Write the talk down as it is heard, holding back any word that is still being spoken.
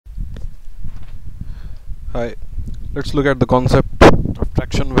Hi, let's look at the concept of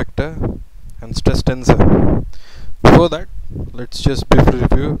traction vector and stress tensor. Before that, let's just briefly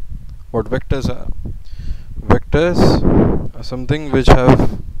review what vectors are. Vectors are something which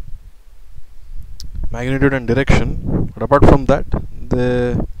have magnitude and direction, but apart from that,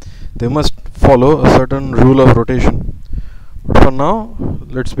 they must follow a certain rule of rotation. But for now,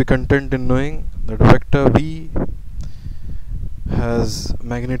 let's be content in knowing that a vector V has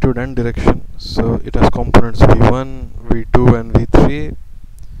magnitude and direction. So it has components v1, v2 and v3,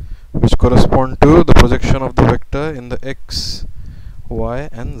 which correspond to the projection of the vector in the x, y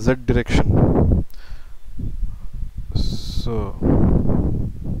and z direction. So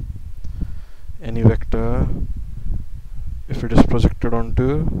any vector, if it is projected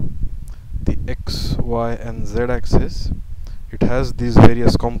onto the x, y and z axis, it has these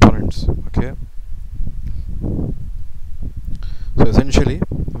various components. Okay, so essentially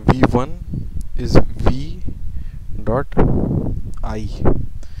v1 is v dot I,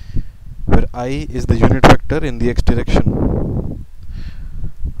 where I is the unit vector in the x direction.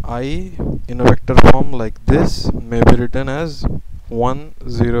 I in a vector form like this may be written as 1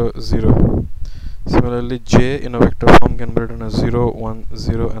 0 0. Similarly, j in a vector form can be written as 0 1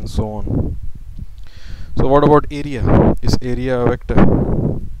 0 and so on. So what about area? Is area a vector?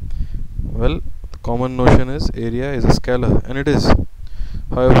 Well, the common notion is area is a scalar, and it is.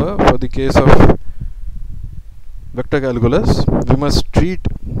 However, for the case of vector calculus, we must treat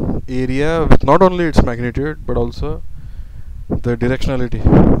area with not only its magnitude but also the directionality,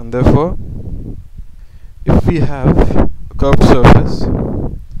 and therefore if we have a curved surface,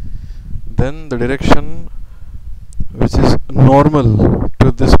 then the direction which is normal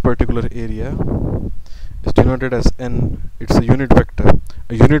to this particular area is denoted as n. It's a unit vector.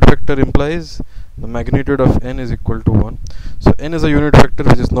 A unit vector implies the magnitude of n is equal to 1. So n is a unit vector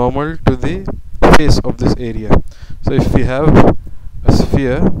which is normal to the face of this area. So if we have a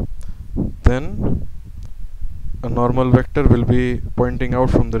sphere, then a normal vector will be pointing out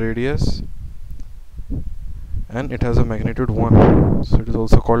from the radius and it has a magnitude 1. So it is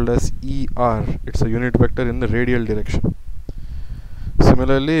also called as ER. It's a unit vector in the radial direction.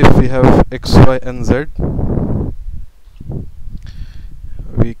 Similarly, if we have x, y and z,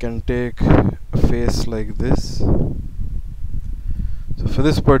 we can take a face like this. So for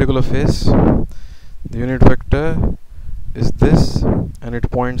this particular face, the unit vector is this and it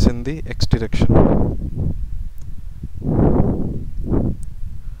points in the x direction.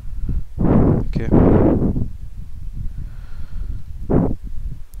 Okay.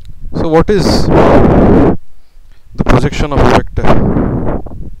 So what is the projection of a vector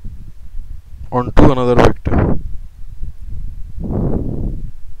onto another vector?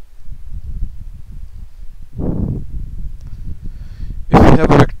 If we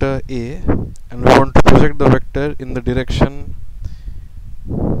have a vector A and we want to project the vector in the direction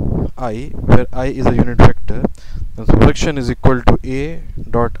I, where I is a unit vector, then the projection is equal to A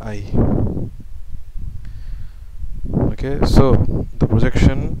dot I. Okay, so the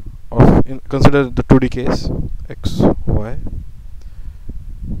projection of, consider the 2D case, x, y.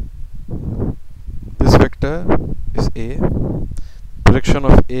 This vector is A. Projection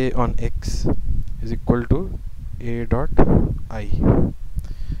of A on x is equal to A dot I.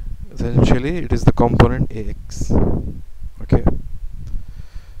 Essentially, it is the component AX. Okay.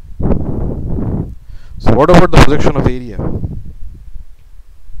 So what about the projection of area?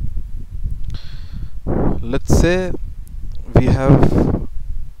 Let's say we have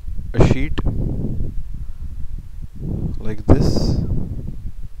a sheet like this,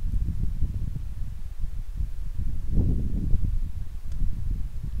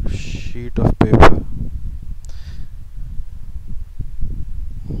 sheet of paper.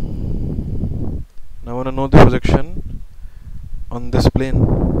 Now I want to know the projection on this plane.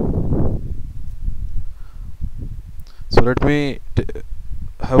 So let me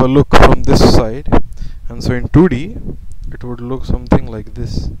have a look from this side, and so in 2D it would look something like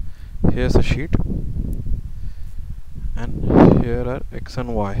this. Here's a sheet and here are x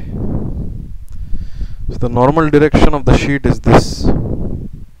and y. So the normal direction of the sheet is this.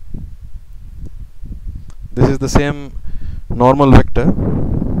 This is the same normal vector.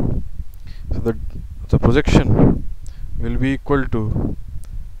 So the projection will be equal to,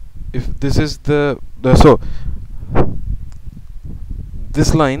 if this is the so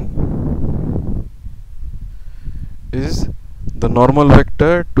this line is the normal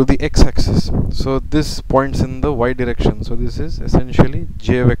vector to the x-axis, so this points in the y direction, so this is essentially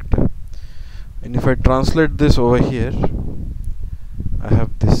j vector. And if I translate this over here, I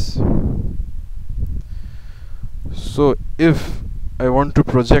have this. So if I want to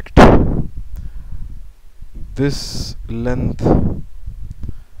project this length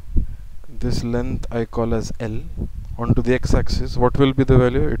I call as L onto the x-axis. What will be the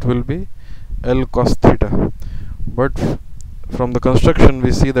value? It will be L cos theta. But from the construction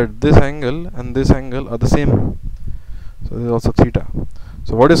we see that this angle and this angle are the same, so this is also theta.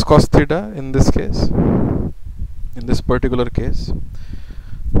 So what is cos theta in this case, in this particular case?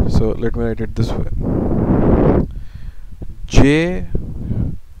 So let me write it this way: J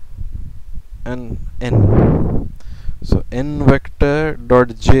and N. So n vector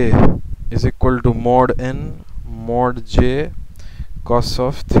dot j is equal to mod n mod j cos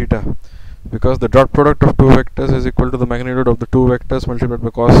of theta, because the dot product of two vectors is equal to the magnitude of the two vectors multiplied by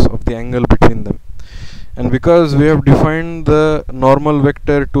cos of the angle between them. And because we have defined the normal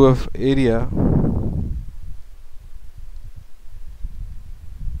vector to of area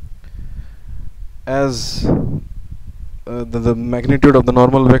as the magnitude of the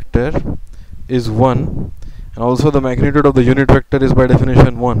normal vector is 1, and also the magnitude of the unit vector is by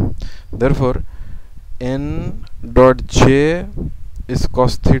definition 1. Therefore n dot j is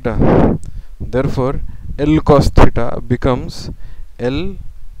cos theta. Therefore L cos theta becomes L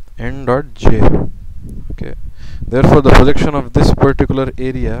n dot j. Okay. Therefore the projection of this particular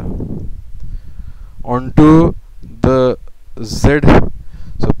area onto the z,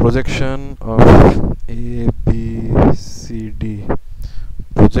 so projection of A, B, C, D,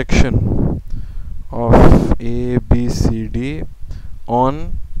 projection of A, B, C, D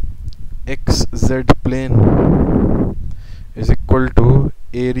on xz plane is equal to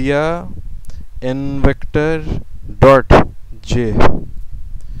area n vector dot j.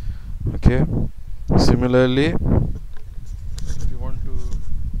 Okay. Similarly,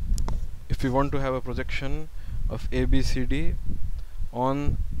 if you want to have a projection of ABCD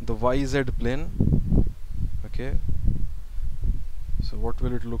on the YZ plane, okay, so what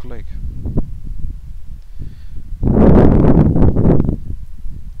will it look like?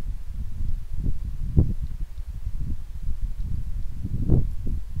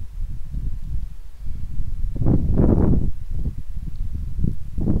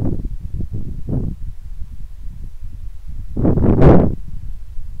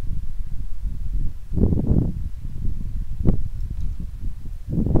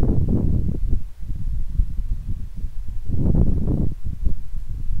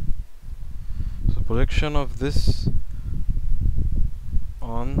 Projection of this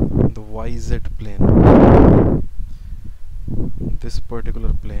on the YZ plane, this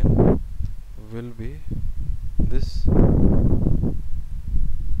particular plane will be this.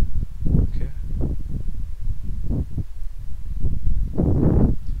 Okay,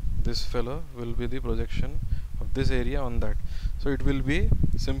 this fellow will be the projection of this area on that. So it will be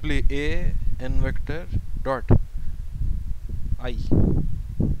simply A n vector dot I.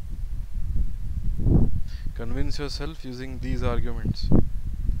 Convince yourself using these arguments.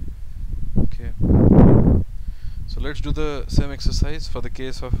 Okay, so let's do the same exercise for the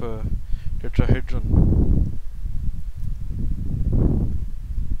case of a tetrahedron.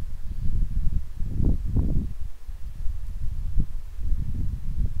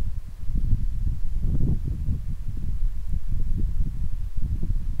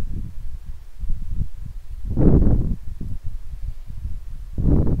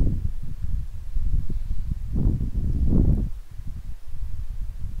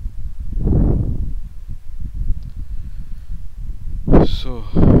 So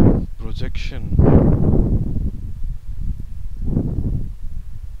projection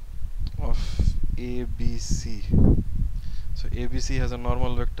of ABC. So ABC has a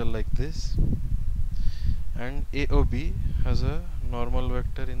normal vector like this, and AOB has a normal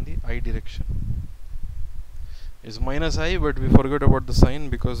vector in the I direction. It's minus I, but we forgot about the sign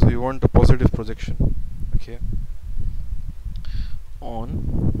because we want a positive projection. Okay,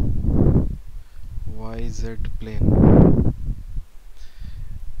 on YZ plane.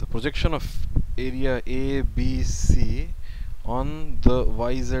 The projection of area ABC on the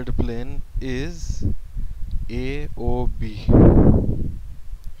YZ plane is AOB.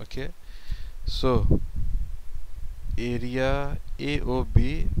 Okay, so area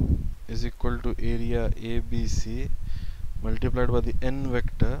AOB is equal to area ABC multiplied by the n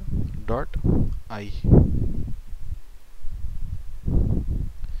vector dot I.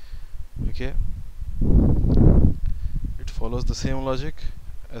 Okay, it follows the same logic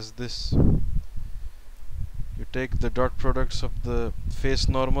as this. You take the dot products of the face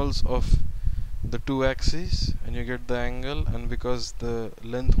normals of the two axes and you get the angle, and because the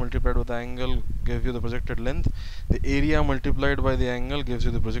length multiplied by the angle gave you the projected length, the area multiplied by the angle gives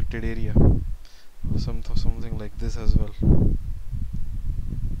you the projected area. Something like this as well.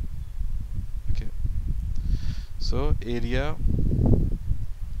 Okay, So area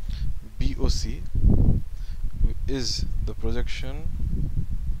BOC is the projection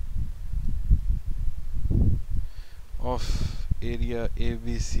of area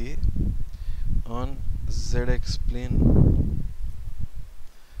ABC on ZX plane,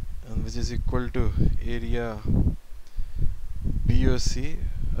 and which is equal to area BOC,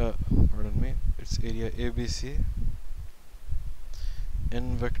 it's area ABC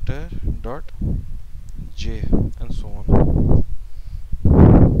n vector dot j, and so on.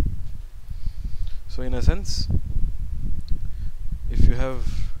 So in a sense, if you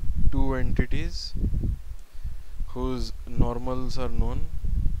have two entities whose normals are known,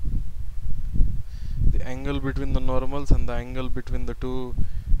 the angle between the normals and the angle between the two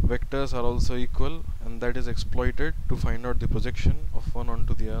vectors are also equal, and that is exploited to find out the projection of one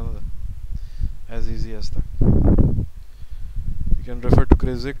onto the other. As easy as that. You can refer to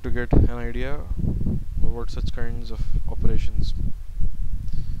Kreyszig to get an idea about such kinds of operations.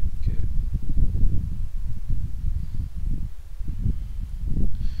 Okay.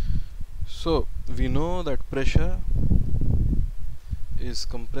 So we know that pressure is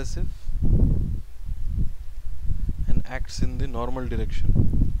compressive and acts in the normal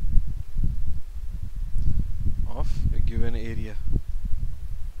direction of a given area.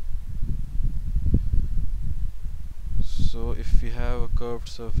 So if we have a curved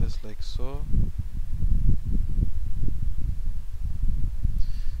surface like so,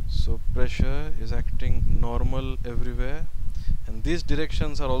 pressure is acting normal everywhere, and these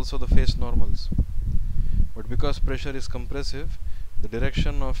directions are also the phase normals. But because pressure is compressive, the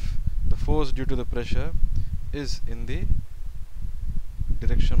direction of the force due to the pressure is in the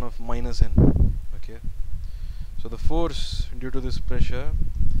direction of minus n. Okay, so the force due to this pressure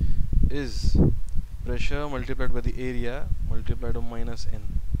is pressure multiplied by the area multiplied by minus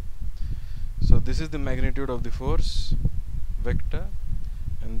n. So this is the magnitude of the force vector,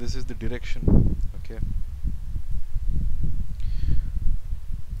 and this is the direction. Okay,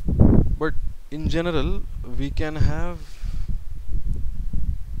 but in general we can have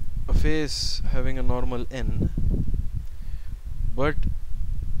a face having a normal n, but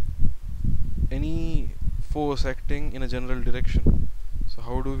any force acting in a general direction. So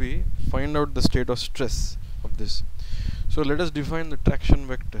how do we find out the state of stress of this? So let us define the traction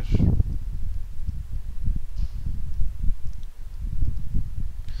vector.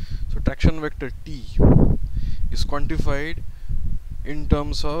 So traction vector T is quantified in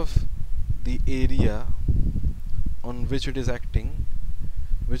terms of the area on which it is acting,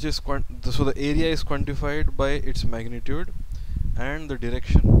 which is so the area is quantified by its magnitude and the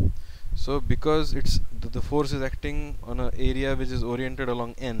direction. So because it's the force is acting on an area which is oriented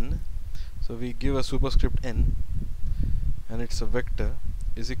along n, so we give a superscript n, and it's a vector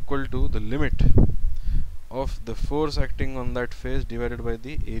is equal to the limit of the force acting on that face divided by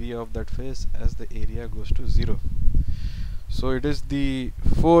the area of that face as the area goes to 0. So it is the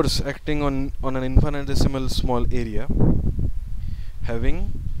force acting on an infinitesimal small area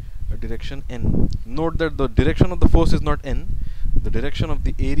having a direction n. Note that the direction of the force is not n, the direction of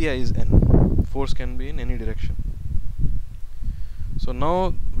the area is n. Force can be in any direction. So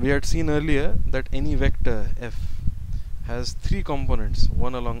now we had seen earlier that any vector f has three components,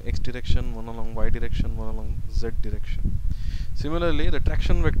 one along x direction, one along y direction, one along z direction. Similarly, the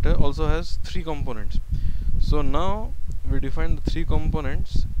traction vector also has three components. So now we define the three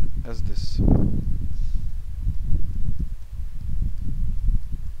components as this.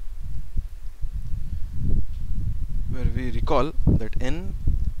 Where we recall that n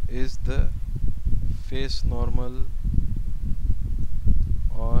is the face normal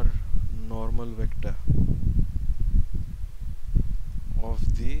or normal vector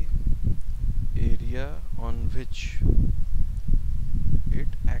of the area on which it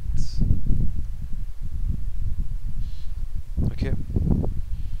acts. Okay.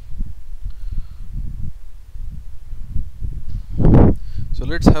 So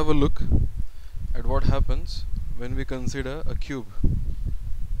let's have a look at what happens when we consider a cube.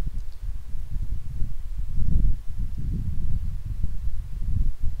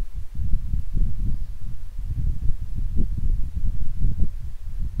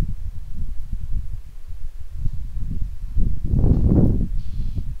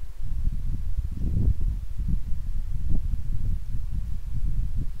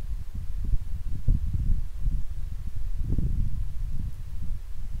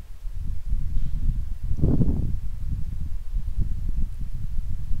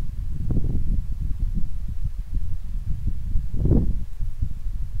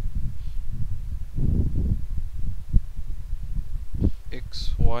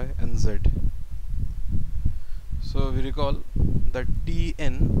 X, Y and Z. So we recall that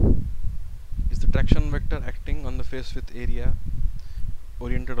Tn is the traction vector acting on the face with area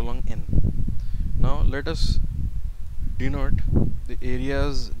oriented along n. Now let us denote the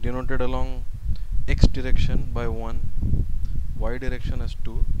areas denoted along x direction by 1, y direction as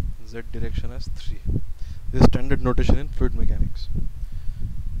 2, z direction as 3. This is standard notation in fluid mechanics.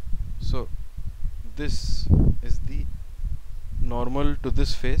 So this is the normal to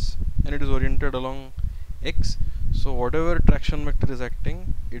this face and it is oriented along x. So whatever traction vector is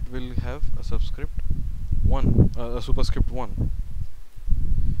acting, it will have a subscript 1, a superscript 1.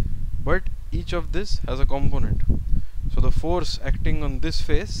 But each of this has a component. So the force acting on this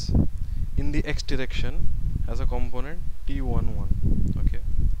face in the x direction has a component T11, okay,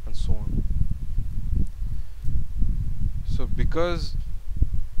 and so on. So because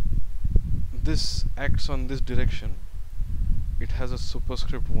this acts on this direction, it has a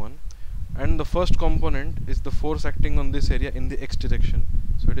superscript 1, and the first component is the force acting on this area in the x direction,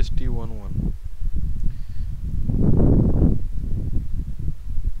 so it is T11.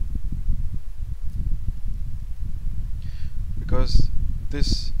 Because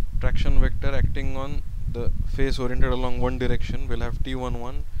this traction vector acting on the face oriented along one direction will have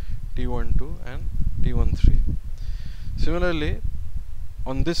T11, T12 and T13. Similarly,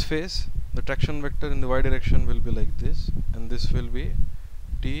 on this face the traction vector in the y direction will be like this, and this will be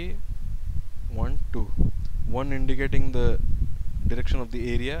T12, 1 indicating the direction of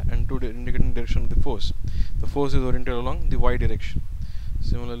the area and 2 indicating the direction of the force. The force is oriented along the y direction.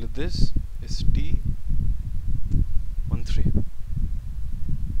 Similarly, this is T13.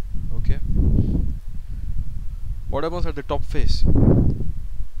 Okay. What happens at the top face?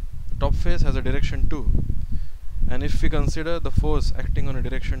 The top face has a direction 2, and if we consider the force acting on a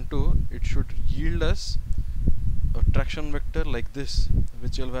direction 2, it should yield us a traction vector like this,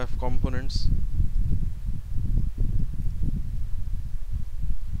 which will have components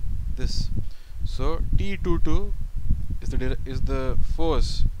this. So T22 is the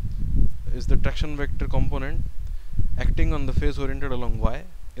force, is the traction vector component acting on the face oriented along y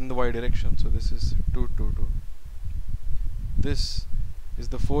in the y direction. So this is 222. This is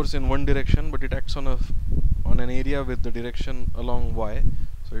the force in one direction, but it acts on an area with the direction along y.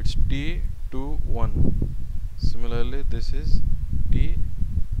 So it's T21. Similarly, this is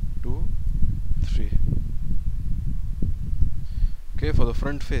T23. Okay, for the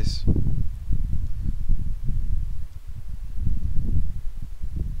front face,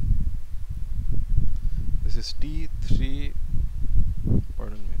 this is T3,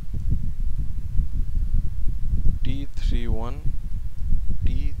 pardon me, T31,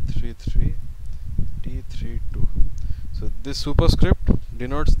 T33, T32. So this superscript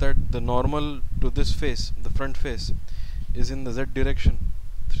denotes that the normal to this face, the front face, is in the z direction,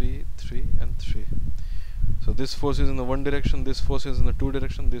 3, 3 and 3. So this force is in the 1 direction, this force is in the 2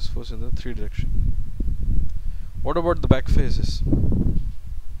 direction, this force is in the 3 direction. What about the back faces?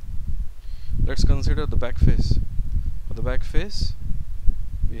 Let's consider the back face. For the back face,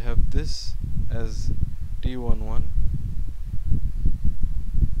 we have this as T11,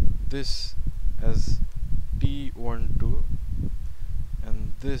 this as T12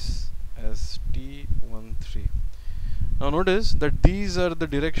 and this as T13. Now notice that these are the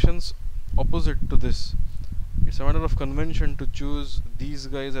directions opposite to this. It's a matter of convention to choose these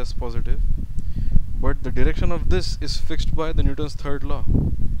guys as positive, but the direction of this is fixed by the Newton's third law.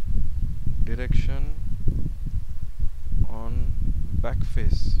 Direction on back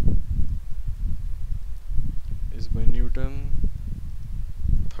face is by Newton's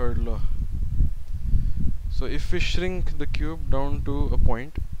third law. So if we shrink the cube down to a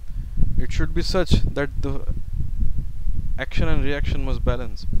point, it should be such that the action and reaction must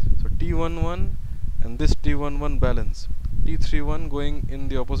balance. So T11 and this T11 balance, T31 going in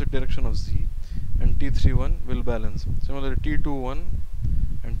the opposite direction of z, and T31 will balance. Similarly, T21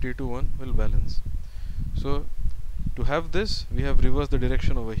 and T21 will balance. So to have this, we have reversed the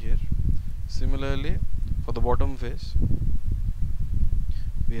direction over here. Similarly, for the bottom face,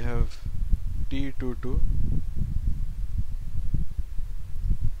 we have T22,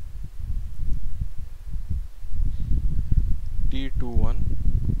 T21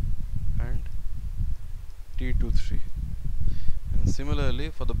 and T23. And similarly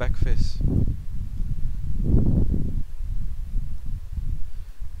for the back face,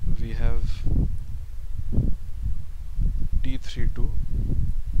 we have T32,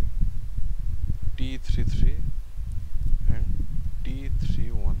 T33 and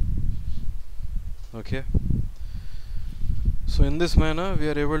T31. Okay, so in this manner we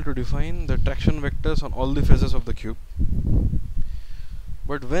are able to define the traction vectors on all the faces of the cube.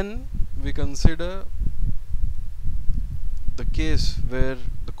 But when we consider the case where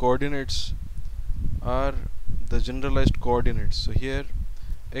the coordinates are the generalized coordinates. So here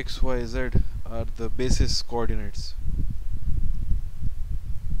x, y, z are the basis coordinates.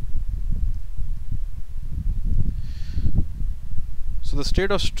 So the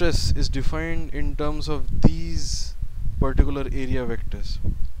state of stress is defined in terms of these particular area vectors.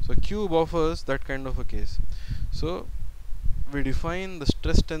 So cube offers that kind of a case. So we define the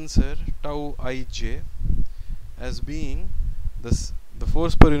stress tensor tau ij as being the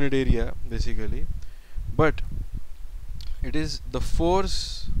force per unit area basically, but it is the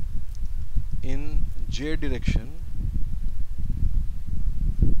force in j direction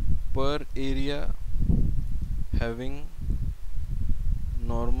per area having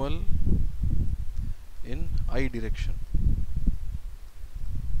normal in I direction.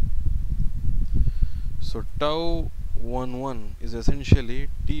 So tau 11 is essentially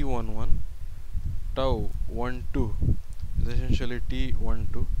T11, tau 12 is essentially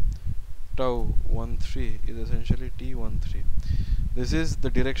T12, tau 13 is essentially T13. This is the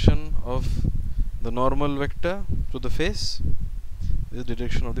direction of the normal vector to the face. This is the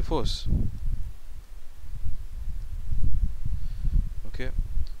direction of the force. Okay,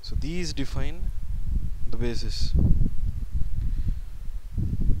 so these define the basis.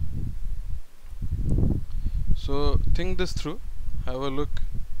 So think this through, have a look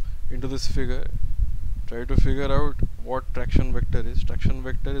into this figure, try to figure out what traction vector is. Traction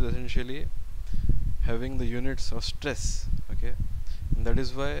vector is essentially having the units of stress, okay, and that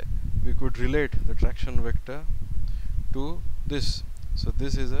is why we could relate the traction vector to this. So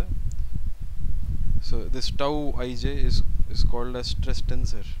this is this tau ij is called as stress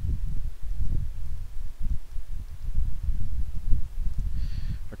tensor.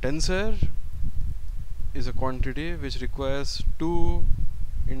 A tensor is a quantity which requires two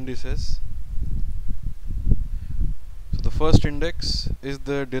indices. So the first index is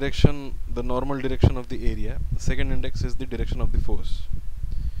the direction, the normal direction of the area. The second index is the direction of the force.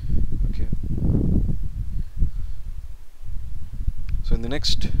 Okay. So in the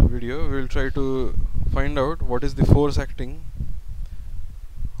next video we will try to find out what is the force acting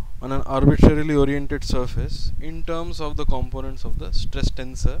on an arbitrarily oriented surface in terms of the components of the stress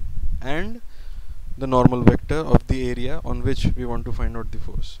tensor and the normal vector of the area on which we want to find out the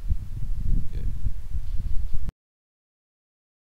force.